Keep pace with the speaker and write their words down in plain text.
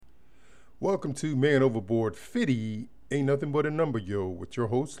Welcome to Man Overboard 50 Ain't Nothing But a Number, yo, with your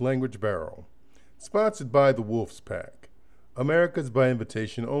host, Language Barrel. Sponsored by the Wolf's Pack, America's by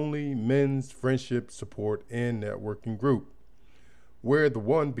invitation only men's friendship, support, and networking group, where the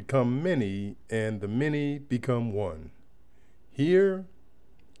one become many and the many become one. Here,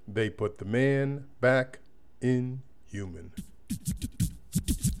 they put the man back in human.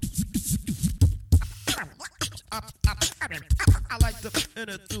 I like to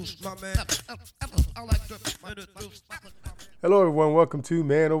introduce my man. I like to introduce. Hello, everyone. Welcome to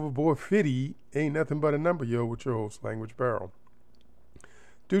Man Overboard 50 Ain't Nothing But a Number, yo, with your host, Language Barrel.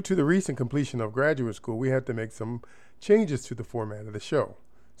 Due to the recent completion of graduate school, we had to make some changes to the format of the show.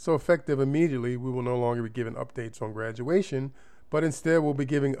 So effective immediately, we will no longer be giving updates on graduation, but instead we'll be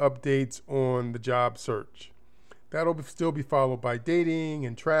giving updates on the job search. That'll still be followed by dating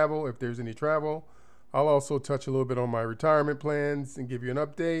and travel, if there's any travel. I'll also touch a little bit on my retirement plans and give you an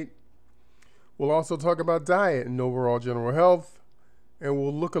update. We'll also talk about diet and overall general health, and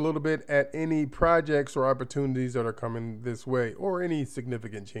we'll look a little bit at any projects or opportunities that are coming this way or any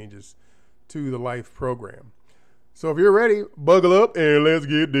significant changes to the life program. So if you're ready, buckle up and let's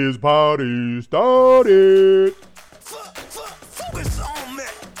get this party started. Focus on me.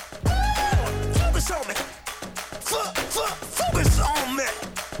 Focus on me. Focus on me.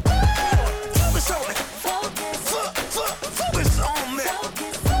 Focus on me. Focus on me.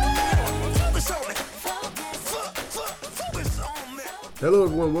 Focus on me. Hello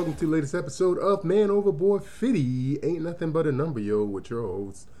everyone, welcome to the latest episode of Man Overboard 50 Ain't Nothing But a Number, yo, with your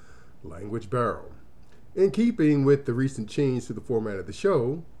host, Language Barrel. In keeping with the recent change to the format of the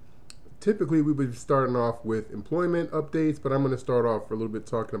show, typically we would be starting off with employment updates, but I'm going to start off for a little bit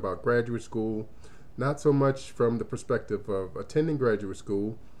talking about graduate school, not so much from the perspective of attending graduate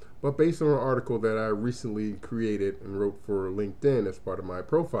school, but based on an article that I recently created and wrote for LinkedIn as part of my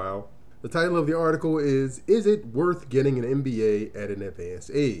profile. The title of the article is it worth getting an MBA at an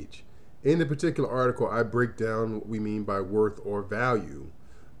advanced age? In the particular article, I break down what we mean by worth or value,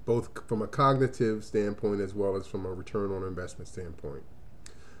 both from a cognitive standpoint as well as from a return on investment standpoint.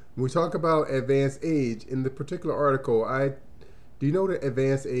 When we talk about advanced age, in the particular article, do you know that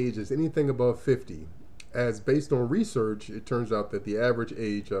advanced age is anything above 50? As based on research, it turns out that the average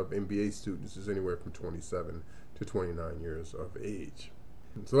age of MBA students is anywhere from 27 to 29 years of age.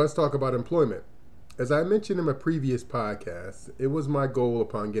 So let's talk about employment. As I mentioned in my previous podcast, it was my goal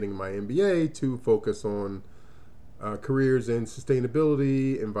upon getting my MBA to focus on careers in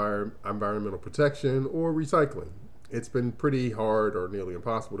sustainability, environmental protection, or recycling. It's been pretty hard or nearly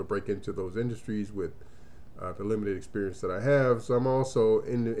impossible to break into those industries with the limited experience that I have. So I'm also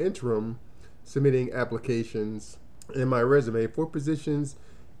in the interim submitting applications in my resume for positions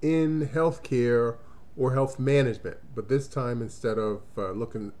in healthcare or health management. But this time, instead of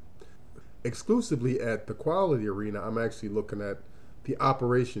looking exclusively at the quality arena, I'm actually looking at the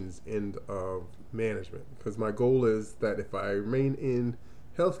operations end of management. Because my goal is that if I remain in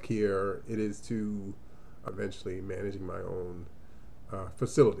healthcare, it is to eventually managing my own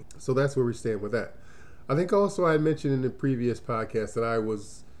facility. So that's where we stand with that. I think also I mentioned in the previous podcast that I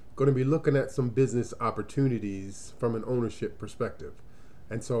was going to be looking at some business opportunities from an ownership perspective.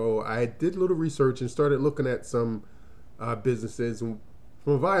 And so I did a little research and started looking at some businesses. And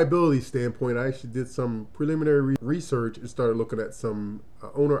from a viability standpoint, I actually did some preliminary research and started looking at some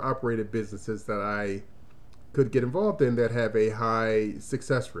owner-operated businesses that I could get involved in that have a high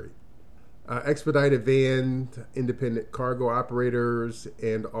success rate. Expedited van, independent cargo operators,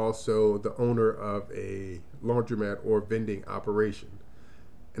 and also the owner of a laundromat or vending operation.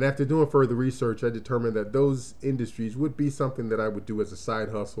 And after doing further research, I determined that those industries would be something that I would do as a side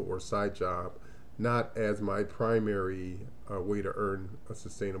hustle or side job, not as my primary way to earn a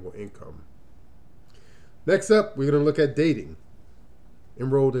sustainable income. Next up, we're going to look at dating.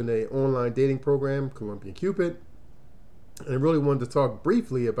 Enrolled in an online dating program, Colombian Cupid. And I really wanted to talk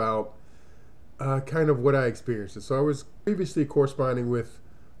briefly about kind of what I experienced. So I was previously corresponding with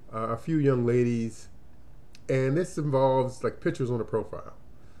a few young ladies, and this involves like pictures on a profile.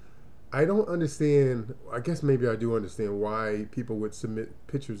 I don't understand, I guess maybe I do understand why people would submit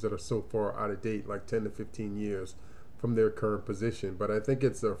pictures that are so far out of date, like 10 to 15 years from their current position, but I think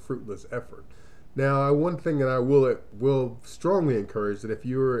it's a fruitless effort. Now, one thing that I will strongly encourage that if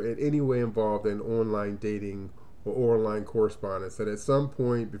you're in any way involved in online dating or online correspondence, that at some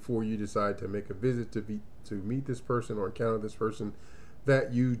point before you decide to make a visit to meet this person or encounter this person,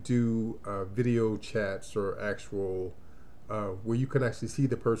 that you do video chats or actual where you can actually see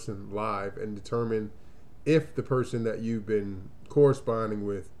the person live and determine if the person that you've been corresponding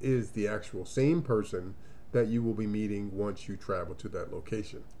with is the actual same person that you will be meeting once you travel to that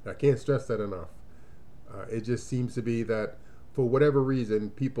location. I can't stress that enough. It just seems to be that for whatever reason,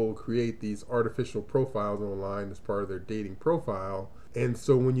 people create these artificial profiles online as part of their dating profile. And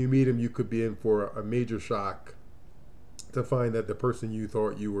so when you meet them, you could be in for a major shock to find that the person you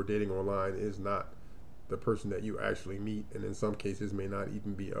thought you were dating online is not the person that you actually meet, and in some cases may not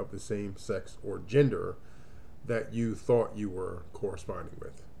even be of the same sex or gender that you thought you were corresponding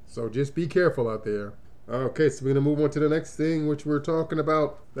with. So just be careful out there. Okay, so we're going to move on to the next thing, which we're talking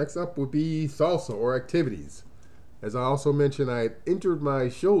about. Next up would be salsa or activities. As I also mentioned, I had injured my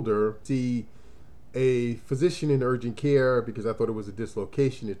shoulder. See a physician in urgent care because I thought it was a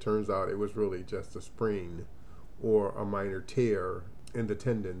dislocation. It turns out it was really just a sprain or a minor tear in the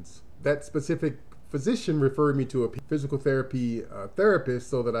tendons. That specific physician referred me to a physical therapy therapist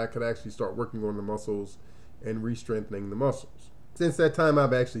so that I could actually start working on the muscles and re-strengthening the muscles. Since that time,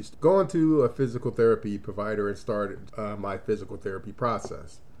 I've actually gone to a physical therapy provider and started my physical therapy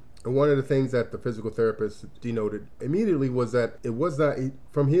process. And one of the things that the physical therapist denoted immediately was that it was not,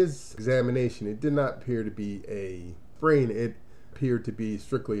 from his examination, it did not appear to be a sprain. It appeared to be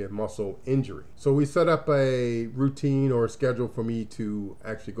strictly a muscle injury. So we set up a routine or a schedule for me to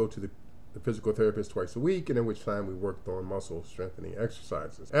actually go to the physical therapist twice a week, and in which time we worked on muscle strengthening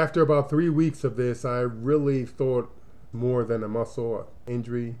exercises. After about 3 weeks of this, I really thought more than a muscle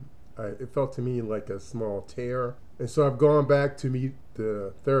injury. It felt to me like a small tear. And so I've gone back to meet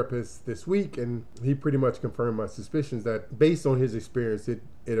the therapist this week, and he pretty much confirmed my suspicions that based on his experience, it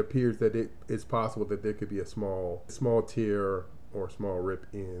appears that it's possible that there could be a small tear or small rip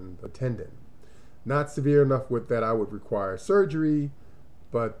in the tendon. Not severe enough that I would require surgery,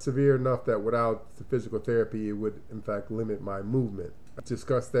 but severe enough that without the physical therapy, it would in fact limit my movement. I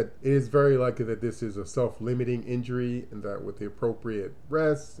discussed that it is very likely that this is a self-limiting injury, and that with the appropriate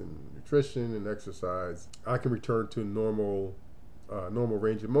rest and nutrition and exercise, I can return to normal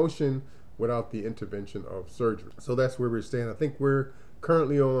range of motion without the intervention of surgery. So that's where we're staying. I think we're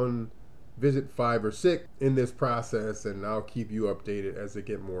currently on visit 5 or 6 in this process, and I'll keep you updated as I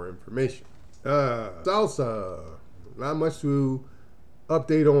get more information. Salsa. Not much to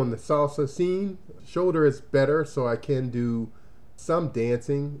update on the salsa scene. Shoulder is better, so I can do some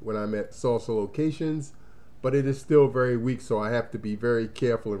dancing when I'm at salsa locations, but it is still very weak, so I have to be very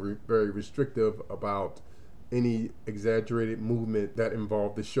careful and very restrictive about any exaggerated movement that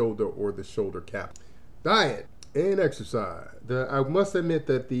involve the shoulder or the shoulder cap. Diet and exercise. I must admit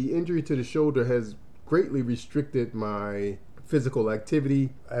that the injury to the shoulder has greatly restricted my physical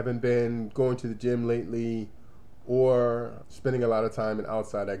activity. I haven't been going to the gym lately or spending a lot of time in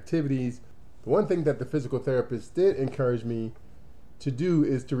outside activities. The one thing that the physical therapist did encourage me to do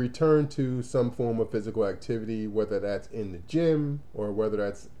is to return to some form of physical activity, whether that's in the gym or whether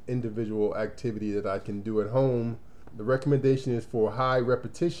that's individual activity that I can do at home. The recommendation is for high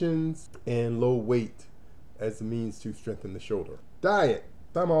repetitions and low weight as a means to strengthen the shoulder. Diet.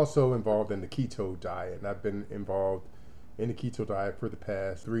 I'm also involved in the keto diet, and I've been involved in the keto diet for the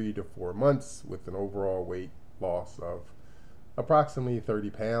past 3 to 4 months with an overall weight loss of approximately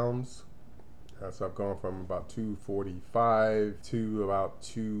 30 pounds. So I've gone from about 245 to about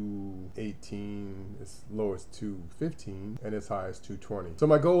 218, as low as 215, and as high as 220. So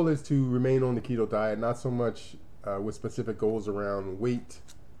my goal is to remain on the keto diet, not so much with specific goals around weight,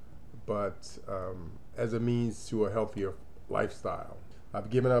 but as a means to a healthier lifestyle. I've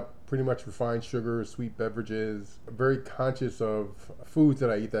given up pretty much refined sugar, sweet beverages. I'm very conscious of foods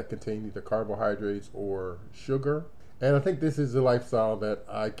that I eat that contain either carbohydrates or sugar. And I think this is a lifestyle that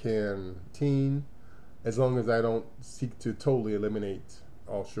I can maintain as long as I don't seek to totally eliminate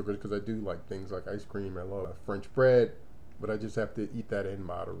all sugar, because I do like things like ice cream. I love French bread, but I just have to eat that in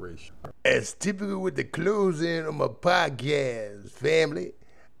moderation. As typical with the closing of my podcast, family,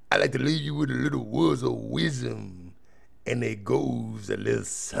 I like to leave you with a little words of wisdom, and it goes a little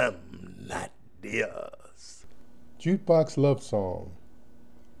something like this. Jukebox Love Song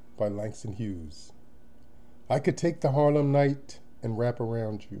by Langston Hughes. I could take the Harlem night and wrap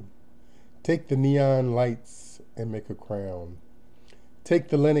around you. Take the neon lights and make a crown. Take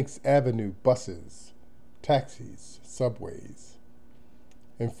the Lenox Avenue buses, taxis, subways.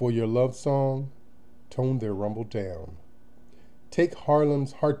 And for your love song, tone their rumble down. Take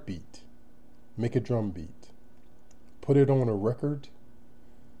Harlem's heartbeat, make a drum beat. Put it on a record,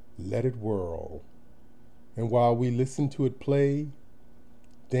 let it whirl. And while we listen to it play,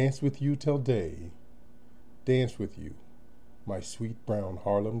 dance with you till day. Dance with you, my sweet brown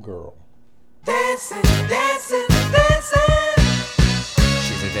Harlem girl. Dancing, dancing, dancing.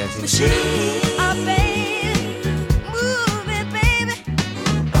 She's a dancing Machine. Oh, baby, move it, baby.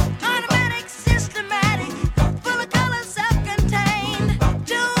 Automatic, systematic,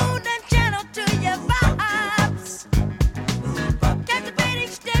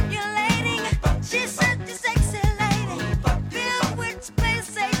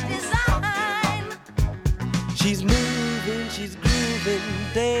 She's moving, she's grooving,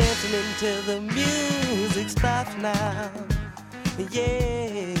 dancing until the music stops now. Yeah.